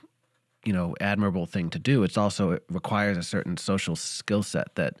morally, you know, admirable thing to do, it requires a certain social skill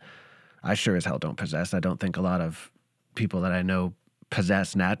set that I sure as hell don't possess. I don't think a lot of people that I know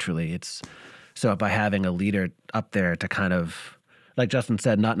possess naturally. It's so by having a leader up there to kind of, like Justin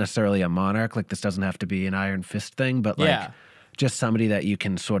said, not necessarily a monarch, like this doesn't have to be an iron fist thing, but like just somebody that you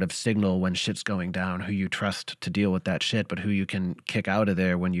can sort of signal when shit's going down, who you trust to deal with that shit, but who you can kick out of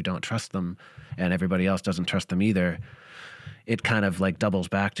there when you don't trust them and everybody else doesn't trust them either. It kind of like doubles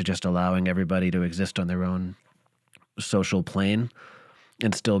back to just allowing everybody to exist on their own social plane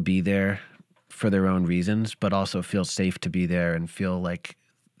and still be there for their own reasons, but also feel safe to be there and feel like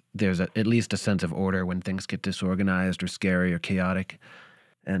there's at least a sense of order when things get disorganized or scary or chaotic.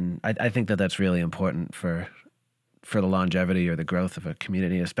 And I think that that's really important for the longevity or the growth of a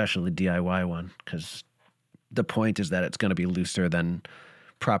community, especially the DIY one, because the point is that it's going to be looser than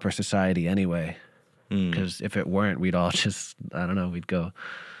proper society anyway. Because if it weren't, we'd all just, I don't know, we'd go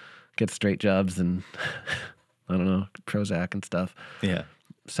get straight jobs and, I don't know, Prozac and stuff. Yeah.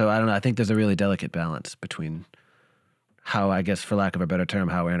 So I don't know. I think there's a really delicate balance between how, I guess, for lack of a better term,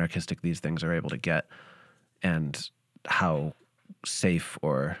 how anarchistic these things are able to get and how safe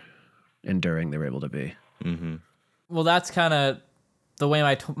or enduring they're able to be. Mm-hmm. Well, that's kind of the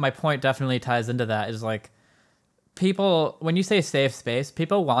way my point definitely ties into that is like people, when you say safe space,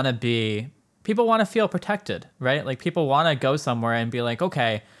 people want to feel protected, right? Like people want to go somewhere and be like,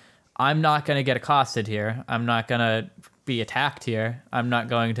 okay, I'm not going to get accosted here. I'm not going to be attacked here. I'm not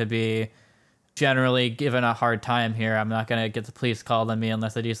going to be generally given a hard time here. I'm not going to get the police called on me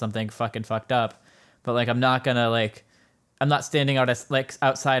unless I do something fucking fucked up. But like, I'm not standing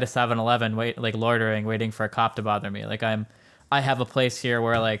outside a 7-Eleven, loitering, waiting for a cop to bother me. Like I have a place here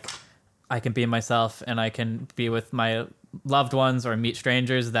where like I can be myself and I can be with my loved ones or meet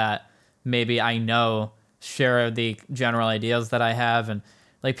strangers that maybe I know share the general ideas that I have. And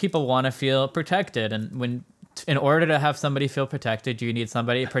like people want to feel protected. And when in order to have somebody feel protected, you need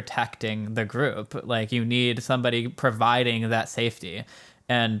somebody protecting the group. Like you need somebody providing that safety.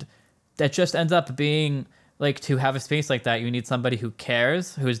 And that just ends up being like, to have a space like that, you need somebody who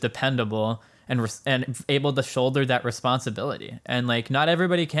cares, who's dependable, and able to shoulder that responsibility. And like, not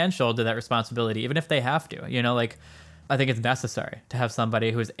everybody can shoulder that responsibility, even if they have to, you know, like I think it's necessary to have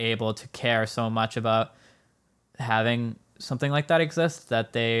somebody who's able to care so much about having something like that exist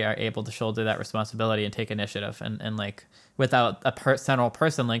that they are able to shoulder that responsibility and take initiative. And like, without a central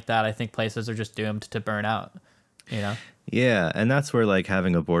person like that, I think places are just doomed to burn out, you know? Yeah. And that's where like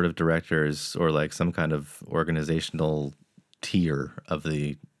having a board of directors or like some kind of organizational tier of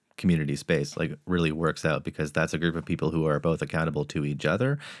the community space like really works out, because that's a group of people who are both accountable to each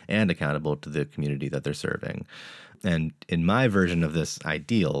other and accountable to the community that they're serving. And in my version of this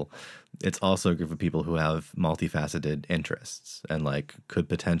ideal, it's also a group of people who have multifaceted interests and like could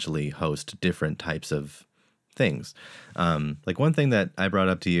potentially host different types of things. Like one thing that I brought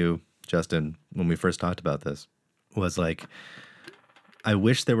up to you, Justin, when we first talked about this was like, I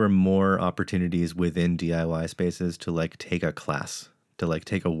wish there were more opportunities within DIY spaces to like take a class, to like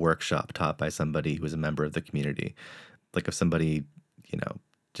take a workshop taught by somebody who is a member of the community. Like if somebody, you know,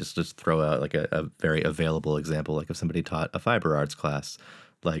 just throw out like a very available example, like if somebody taught a fiber arts class,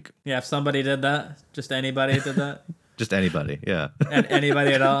 like... Yeah, if somebody did that, just anybody did that. Just anybody, yeah. And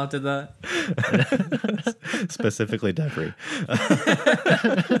anybody at all did that. Specifically Deborah.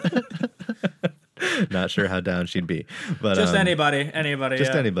 Not sure how down she'd be, but just anybody,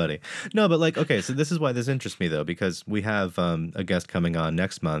 just anybody. No, but like, okay, so this is why this interests me though, because we have a guest coming on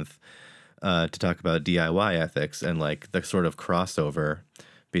next month to talk about DIY ethics and like the sort of crossover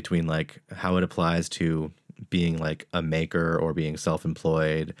between like how it applies to being like a maker or being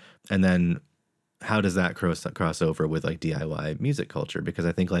self-employed, and then how does that cross over with like DIY music culture? Because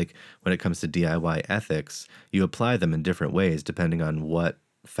I think like when it comes to DIY ethics, you apply them in different ways depending on what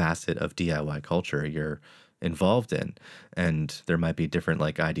facet of DIY culture you're involved in, and there might be different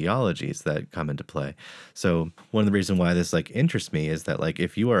like ideologies that come into play. So one of the reasons why this like interests me is that like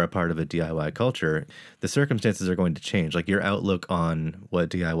if you are a part of a DIY culture, the circumstances are going to change. Like your outlook on what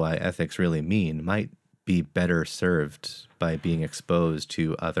DIY ethics really mean might be better served by being exposed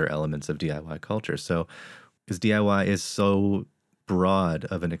to other elements of DIY culture. So because DIY is so broad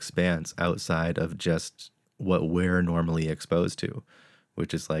of an expanse outside of just what we're normally exposed to,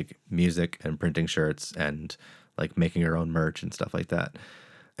 which is like music and printing shirts and like making your own merch and stuff like that.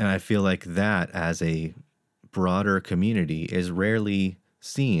 And I feel like that as a broader community is rarely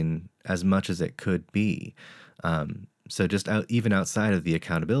seen as much as it could be. So just even outside of the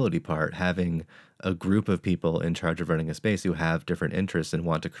accountability part, having a group of people in charge of running a space who have different interests and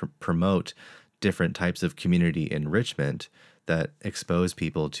want to promote different types of community enrichment that expose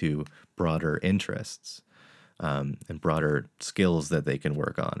people to broader interests. And broader skills that they can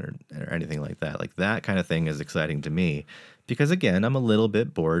work on or anything like that. Like that kind of thing is exciting to me because, again, I'm a little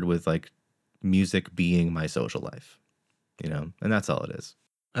bit bored with like music being my social life, you know, and that's all it is.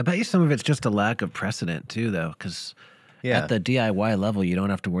 I bet you some of it's just a lack of precedent too, though, because at the DIY level, you don't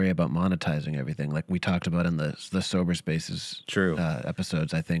have to worry about monetizing everything. Like we talked about in the Sober Spaces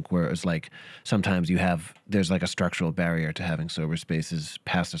episodes, I think, where it's like sometimes there's like a structural barrier to having sober spaces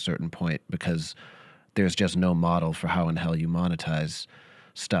past a certain point because there's just no model for how in hell you monetize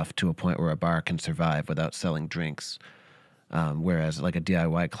stuff to a point where a bar can survive without selling drinks. Whereas like a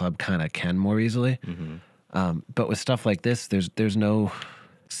DIY club kind of can more easily. Mm-hmm. But with stuff like this, there's no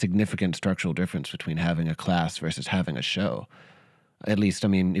significant structural difference between having a class versus having a show. At least, I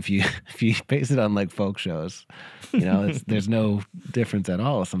mean, if you base it on like folk shows, you know, there's no difference at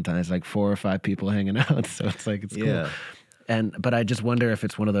all. Sometimes like 4 or 5 people hanging out. So it's like, it's cool. But I just wonder if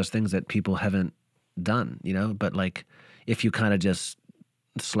it's one of those things that people haven't done, you know, but like if you kind of just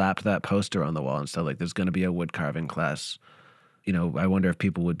slapped that poster on the wall and said like there's going to be a wood carving class, you know, I wonder if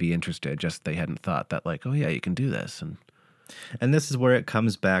people would be interested, just they hadn't thought that like, oh yeah, you can do this. And this is where it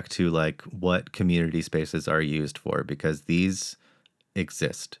comes back to like what community spaces are used for, because these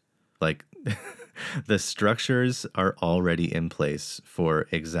exist. Like the structures are already in place for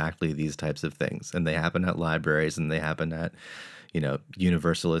exactly these types of things, and they happen at libraries and they happen at, you know,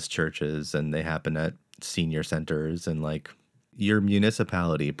 Universalist churches, and they happen at senior centers, and like your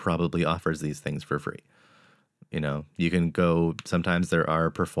municipality probably offers these things for free. You know, you can go, sometimes there are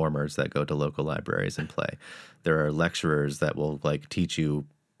performers that go to local libraries and play. There are lecturers that will like teach you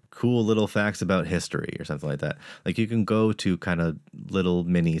cool little facts about history or something like that. Like you can go to kind of little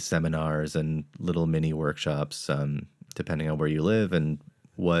mini seminars and little mini workshops, depending on where you live and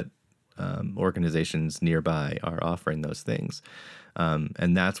what organizations nearby are offering those things.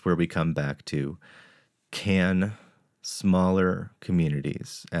 And that's where we come back to can smaller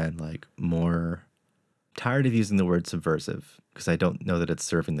communities and like more, tired of using the word subversive because I don't know that it's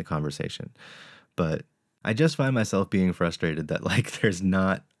serving the conversation, but I just find myself being frustrated that like there's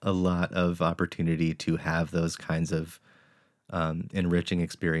not a lot of opportunity to have those kinds of enriching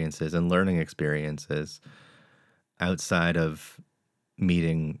experiences and learning experiences outside of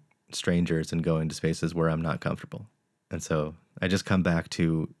meeting strangers and going to spaces where I'm not comfortable. And so I just come back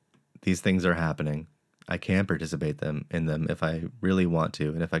to these things are happening. I can participate in them if I really want to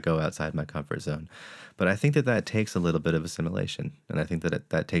and if I go outside my comfort zone. But I think that takes a little bit of assimilation. And I think that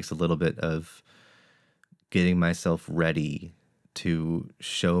that takes a little bit of getting myself ready to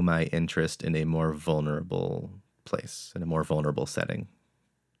show my interest in a more vulnerable place, in a more vulnerable setting.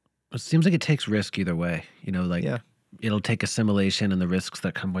 It seems like it takes risk either way. Like it'll take assimilation and the risks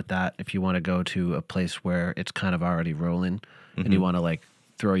that come with that if you want to go to a place where it's kind of already rolling and you want to like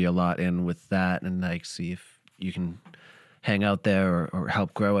throw your lot in with that and like see if you can hang out there or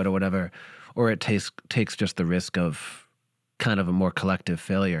help grow it or whatever. Or it takes just the risk of kind of a more collective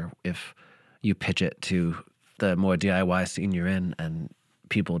failure if you pitch it to the more DIY scene you're in and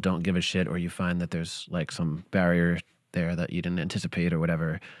people don't give a shit, or you find that there's like some barrier there that you didn't anticipate or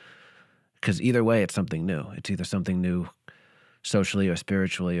whatever. Because either way, it's something new. It's either something new socially or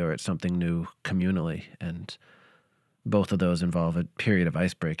spiritually, or it's something new communally. And both of those involve a period of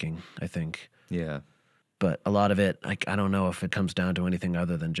ice breaking, I think. Yeah. But a lot of it, like, I don't know if it comes down to anything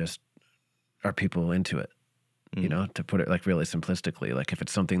other than just, are people into it? To put it like really simplistically, like if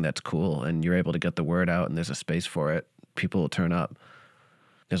it's something that's cool and you're able to get the word out and there's a space for it, people will turn up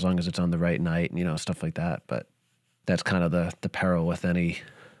as long as it's on the right night, stuff like that. But that's kind of the peril with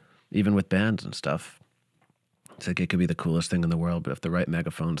even with bands and stuff. It's like it could be the coolest thing in the world, but if the right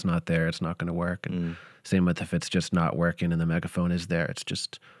megaphone's not there, it's not going to work. And same with if it's just not working and the megaphone is there, it's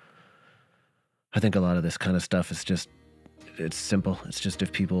just, I think a lot of this kind of stuff is just, it's simple. It's just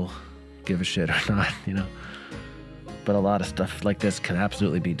if people give a shit or not, But a lot of stuff like this can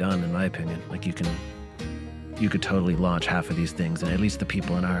absolutely be done, in my opinion. Like you could totally launch half of these things, and at least the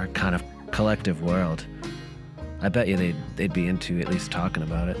people in our kind of collective world, I bet you they'd be into at least talking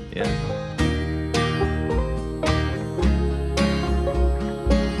about it. Yeah.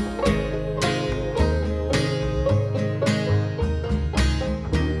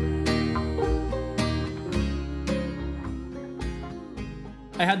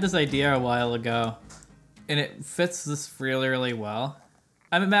 I had this idea a while ago, and it fits this really, really well.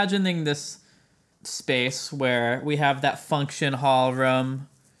 I'm imagining this space where we have that function hall room,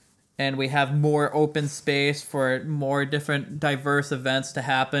 and we have more open space for more different diverse events to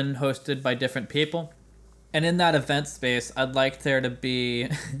happen, hosted by different people. And in that event space, I'd like there to be...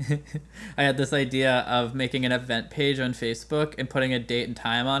 I had this idea of making an event page on Facebook and putting a date and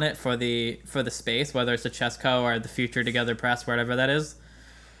time on it for the space, whether it's the Chesco or the Future Together Press, whatever that is.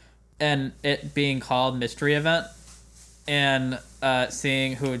 And it being called Mystery Event, and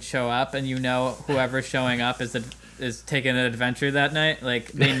seeing who would show up, and whoever's showing up is taking an adventure that night. Like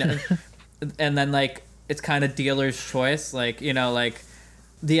they know, and then like it's kind of dealer's choice. Like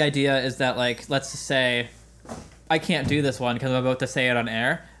the idea is that like let's just say I can't do this one because I'm about to say it on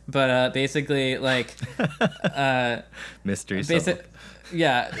air, but basically like mystery.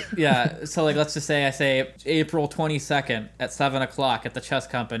 Yeah. So like, let's just say I say April 22nd at 7:00 at the Chess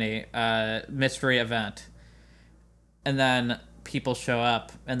Company, mystery event. And then people show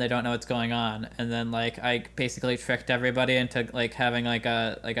up and they don't know what's going on. And then like, I basically tricked everybody into like having like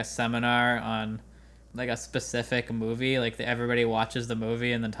a seminar on like a specific movie. Like everybody watches the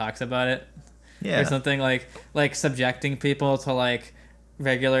movie and then talks about it. Yeah. Or something like subjecting people to like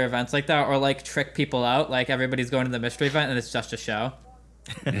regular events like that, or like trick people out. Like everybody's going to the mystery event and it's just a show.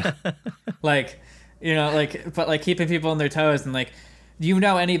 Yeah. But like keeping people on their toes, and like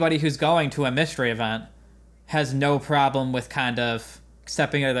anybody who's going to a mystery event has no problem with kind of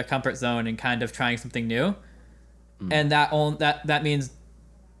stepping out of their comfort zone and kind of trying something new. And that means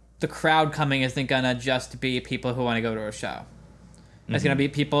the crowd coming isn't gonna just be people who want to go to a show. It's gonna be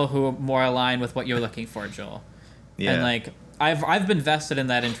people who more align with what you're looking for, Joel. Yeah. And like I've been vested in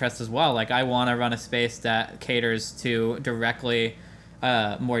that interest as well. Like I want to run a space that caters to directly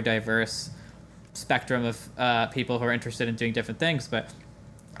more diverse spectrum of people who are interested in doing different things, but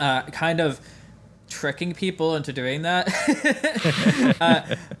kind of tricking people into doing that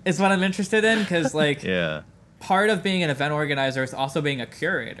is what I'm interested in, because like part of being an event organizer is also being a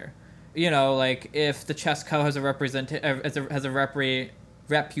curator. Like if the Chesco has a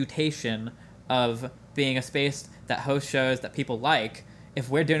reputation of being a space that hosts shows that people like, if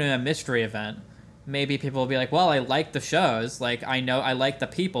we're doing a mystery event maybe people will be like, well, I like the shows. Like, I know I like the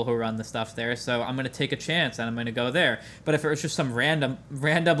people who run the stuff there, so I'm going to take a chance and I'm going to go there. But if it was just some random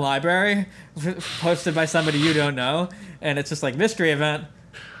library posted by somebody you don't know, and it's just like mystery event,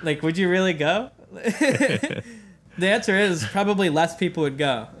 like, would you really go? The answer is probably less people would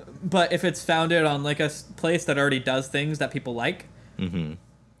go. But if it's founded on like a place that already does things that people like,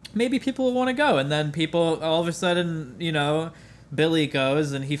 maybe people will want to go. And then people all of a sudden, you know, Billy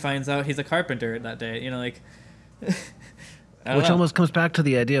goes and he finds out he's a carpenter that day. You know, like, which almost comes back to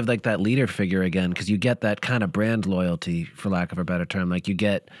the idea of like that leader figure again, because you get that kind of brand loyalty, for lack of a better term. Like you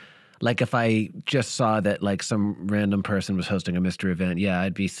get, like if I just saw that like some random person was hosting a mystery event, yeah,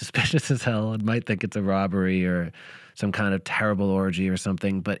 I'd be suspicious as hell. I might think it's a robbery or some kind of terrible orgy or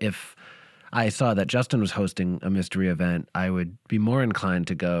something. But if I saw that Justin was hosting a mystery event, I would be more inclined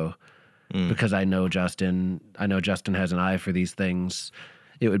to go because I know Justin has an eye for these things.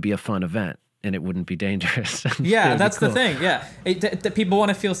 It would be a fun event and it wouldn't be dangerous. Yeah, that's cool. The thing. Yeah, the people want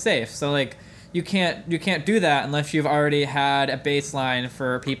to feel safe. So like, you can't do that unless you've already had a baseline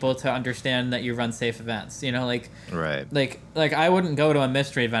for people to understand that you run safe events. You know, like right. Like I wouldn't go to a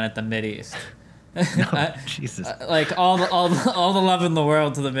mystery event at the Mideast. No, Jesus. Like all the love in the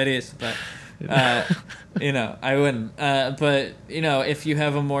world to the Mideast, but you know, I wouldn't. But you know, if you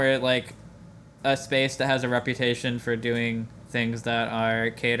have a more like a space that has a reputation for doing things that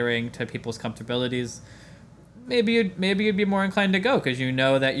are catering to people's comfortabilities, maybe you'd be more inclined to go because you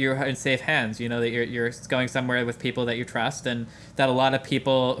know that you're in safe hands. You know that you're going somewhere with people that you trust, and that a lot of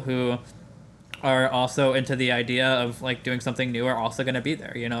people who are also into the idea of like doing something new are also going to be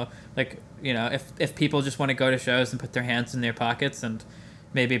there. You know, like, you know, if people just want to go to shows and put their hands in their pockets and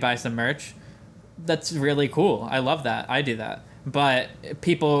maybe buy some merch, that's really cool. I love that. I do that. But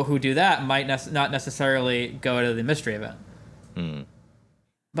people who do that might not necessarily go to the mystery event.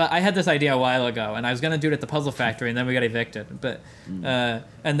 But I had this idea a while ago, and I was going to do it at the Puzzle Factory, and then we got evicted. But and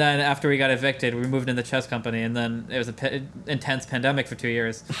then after we got evicted, we moved into the chess company, and then it was an intense pandemic for 2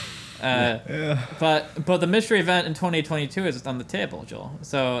 years. But the mystery event in 2022 is on the table, Joel.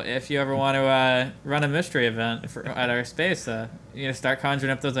 So if you ever want to run a mystery event at our space, you know, start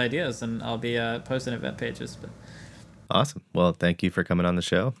conjuring up those ideas, and I'll be posting event pages. But awesome. Well, thank you for coming on the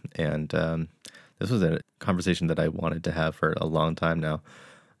show, and this was a conversation that I wanted to have for a long time now.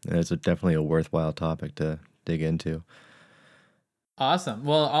 And it's definitely a worthwhile topic to dig into. Awesome.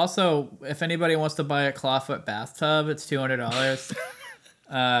 Well, also, if anybody wants to buy a clawfoot bathtub, it's $200.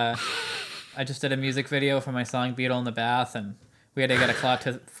 I just did a music video for my song Beetle in the Bath, and we had to get a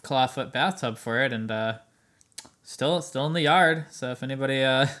clawfoot bathtub for it, and still in the yard. So if anybody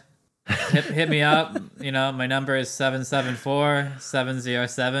hit me up, you know, my number is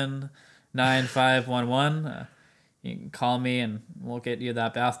 774-707-9511. You can call me and we'll get you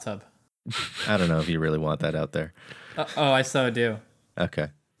that bathtub. I don't know if you really want that out there. I so do. Okay.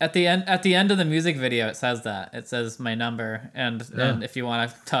 At the end of the music video, it says that. It says my number, and if you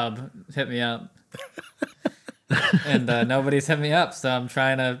want a tub, hit me up. And nobody's hit me up, so I'm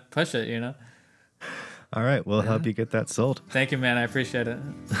trying to push it, you know? All right, we'll help you get that sold. Thank you, man. I appreciate it.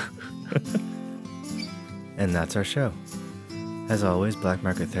 And that's our show. As always, Black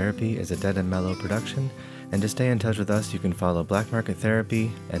Market Therapy is a Dead and Mellow production, and to stay in touch with us, you can follow Black Market Therapy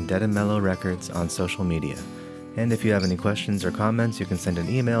and Dead and Mellow Records on social media. And if you have any questions or comments, you can send an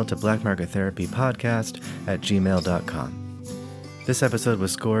email to blackmarkettherapypodcast@gmail.com. This episode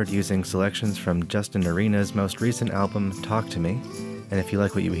was scored using selections from Justin Arena's most recent album, Talk to Me. And if you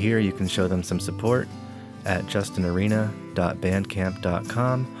like what you hear, you can show them some support at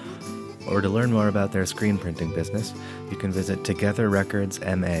justinarena.bandcamp.com. Or to learn more about their screen printing business, you can visit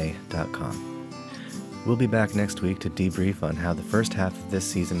togetherrecordsma.com. We'll be back next week to debrief on how the first half of this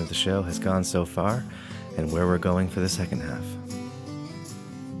season of the show has gone so far and where we're going for the second half.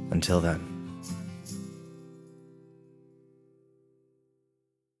 Until then.